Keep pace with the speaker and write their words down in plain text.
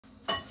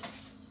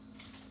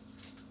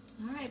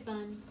All right,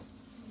 Bun.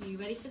 Are you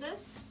ready for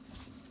this?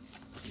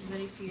 You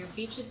ready for your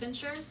beach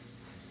adventure? And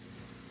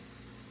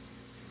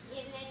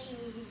then you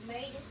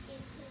ready to skip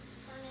his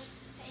harness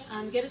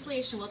thing? Get his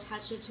leash and we'll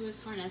attach it to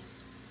his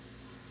harness.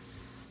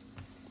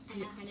 I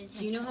know how to do.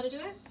 Do you know how to do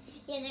it?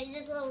 Yeah, there's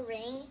this little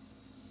ring.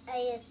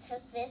 I just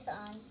hook this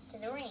on to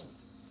the ring.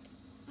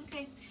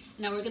 Okay.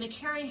 Now we're going to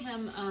carry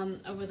him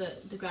over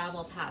the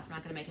gravel path. We're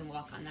not going to make him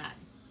walk on that.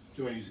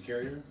 Do you want to use a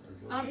carrier?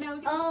 Or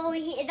No. Oh,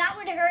 that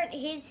would hurt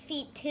his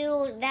feet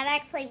too. That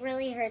actually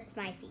really hurts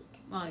my feet.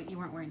 Well, you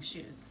weren't wearing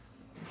shoes.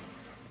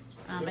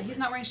 But he's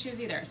not wearing shoes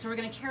either. So we're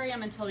going to carry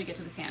him until we get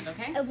to the sand,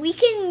 okay? We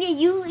can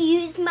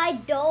use my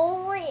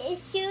doll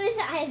shoes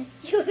as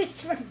shoes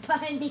for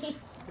Bunny.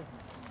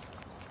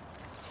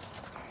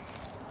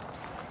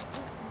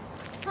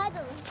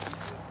 Cuddle.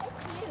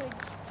 It's huge.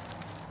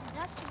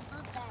 Ducks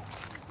love that.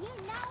 Yeah,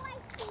 now I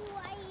see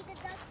why the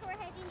ducks were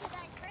heading to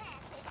that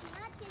grass. It's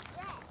not just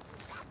grass.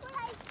 That's what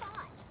I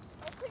thought.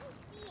 I couldn't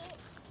see it,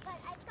 but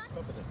I thought.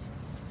 Up with it.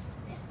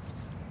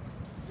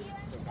 Here,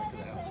 I'm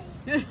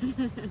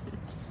going.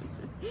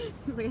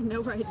 He's like, I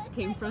know where I just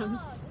came from,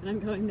 and I'm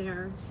going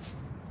there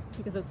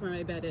because that's where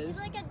my bed is. He's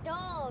like a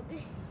dog.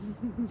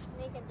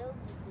 Like a dog.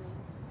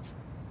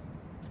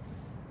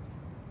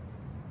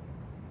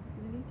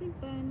 What do you think,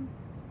 Bun?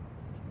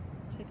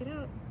 Check it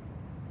out.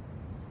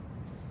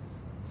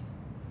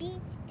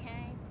 Beach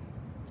time.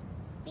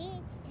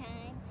 Beach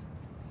time.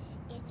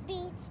 It's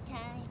beach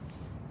time.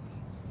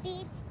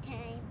 Beach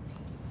time.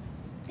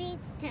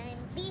 Beach time.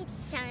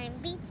 Beach time.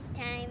 Beach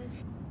time.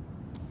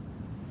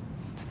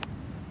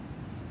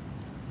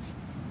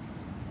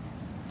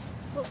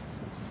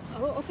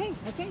 Oh, okay.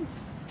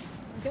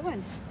 Good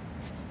one.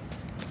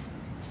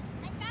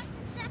 I got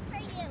some stuff for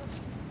you.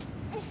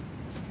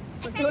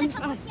 We're I going found a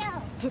couple fast.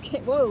 shells. Okay,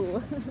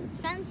 whoa.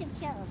 Found some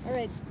shells. All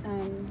right,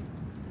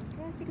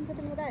 yes, you can put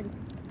them in the bag.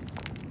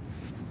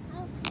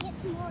 I'll get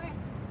some more.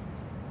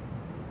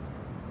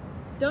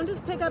 Don't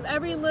just pick up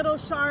every little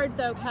shard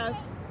though,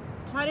 Cass.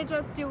 Try to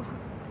just do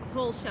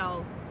whole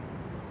shells.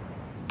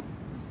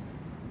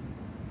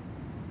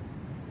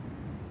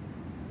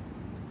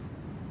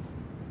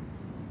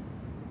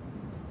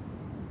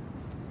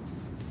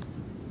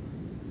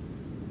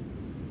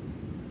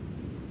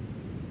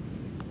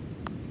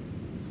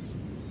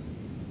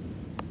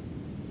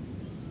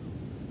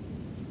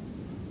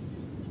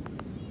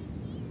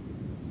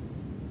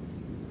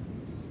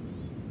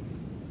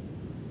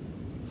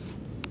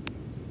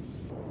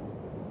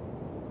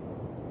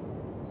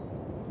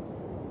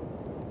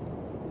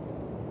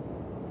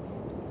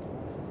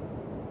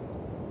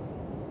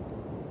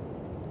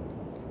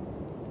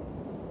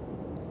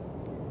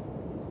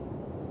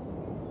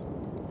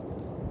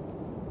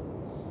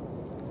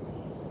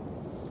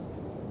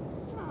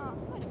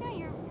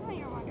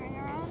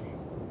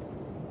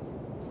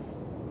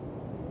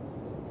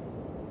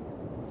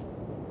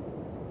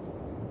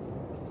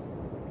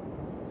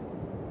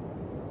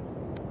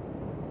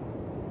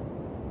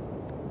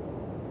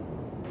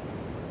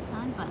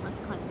 But let's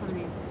collect some of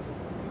these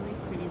really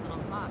pretty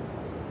little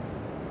rocks.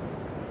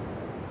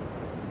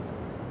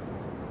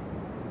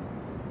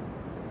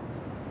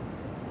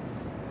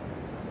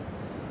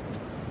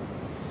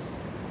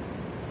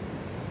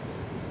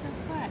 They're so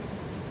flat.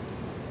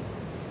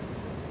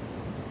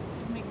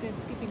 They make good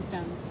skipping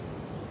stones.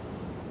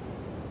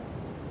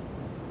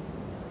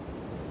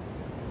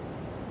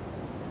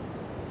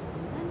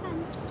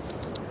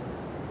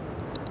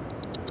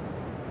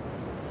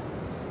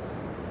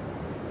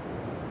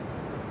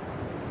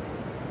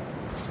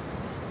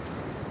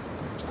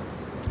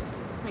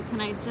 Can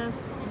I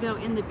just go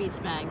in the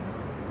beach bag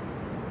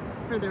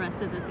for the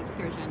rest of this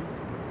excursion?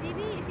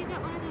 Maybe if you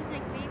got one of those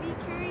like baby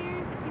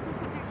carriers that people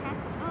put their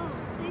cats. Oh,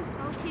 please.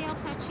 Okay, I'll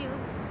pet you.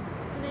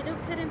 When I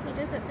don't pet him, he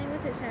does that thing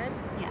with his head.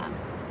 Yeah.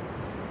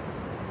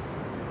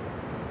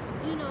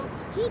 You know,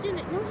 he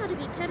didn't know how to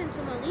be pet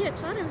until Malia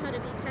taught him how to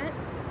be pet.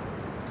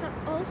 Taught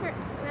all of her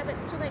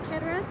rabbits to like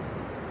head rubs.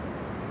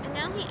 And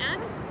now he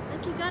acts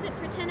like he got it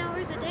for 10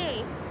 hours a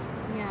day.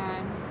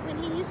 Yeah. When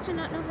he used to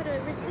not know how to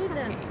receive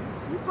them. Okay.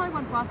 He probably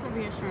wants lots of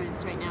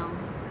reassurance right now.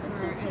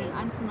 It's We're okay. in an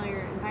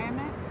unfamiliar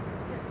environment.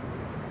 Yes.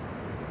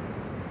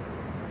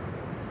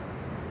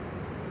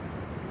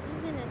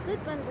 Even a good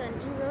Bunbun,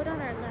 you rode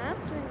on our lap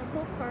during the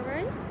whole car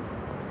ride.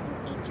 You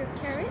ate your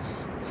carrot,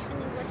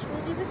 and you watched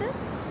movie with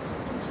us.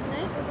 And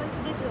tonight we're going to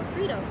give you a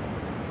Frito.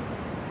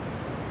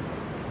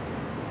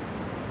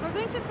 We're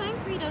going to find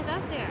Fritos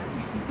out there.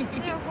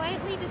 They are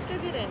widely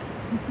distributed.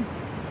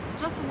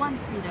 Just one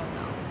Frito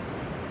though.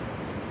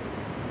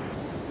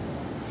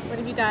 What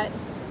have you got?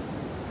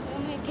 Oh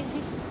my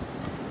goodness.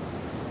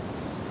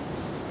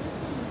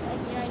 This is a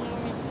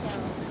ginormous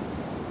shell.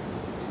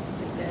 It's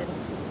pretty good.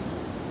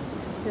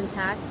 It's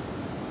intact.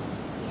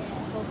 Yeah. The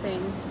whole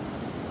thing.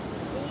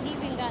 They've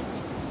even got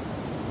this.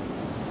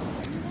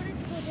 We wanted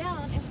to go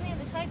down and play in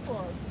the tide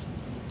pools.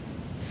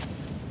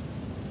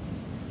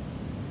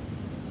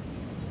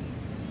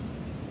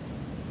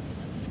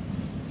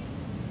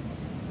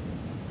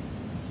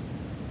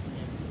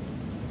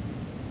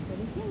 What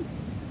do you think?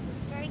 I was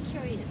very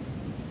curious.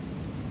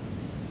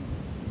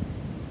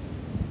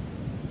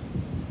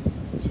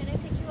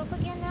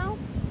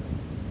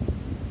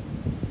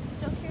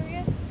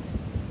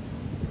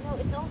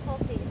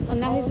 Well,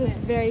 now he's just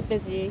very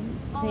busy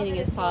All cleaning of it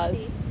his is paws.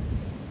 salty.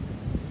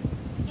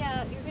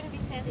 Yeah, you're gonna be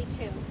sandy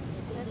too.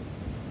 That's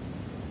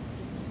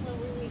when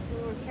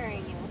we were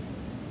carrying you.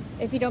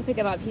 If you don't pick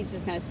him up, he's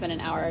just gonna spend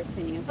an hour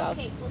cleaning himself.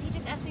 Okay, well he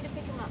just asked me to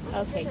pick him up. When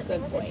Okay, he does it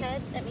good with boy. his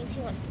head, that means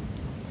he wants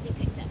to be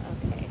picked up.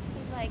 Okay.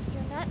 He's like,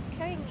 you're not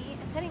carrying me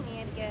and petting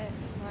me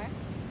anymore.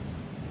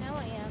 So now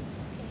I am.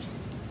 Okay.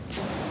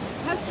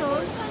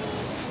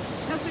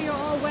 Pestle, you're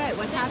all wet.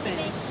 What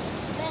happened?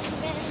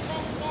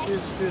 She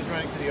was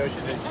running to the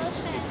ocean and she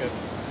tripped.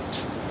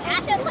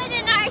 Have to put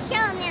an our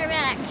shell in their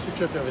back. She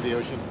tripped over the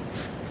ocean.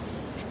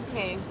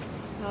 Okay.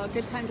 Well,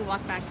 good time to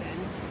walk back then.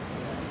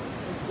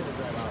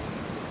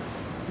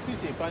 It's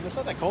easy to find. It's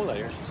not that cold out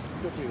here. It's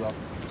just good pretty well.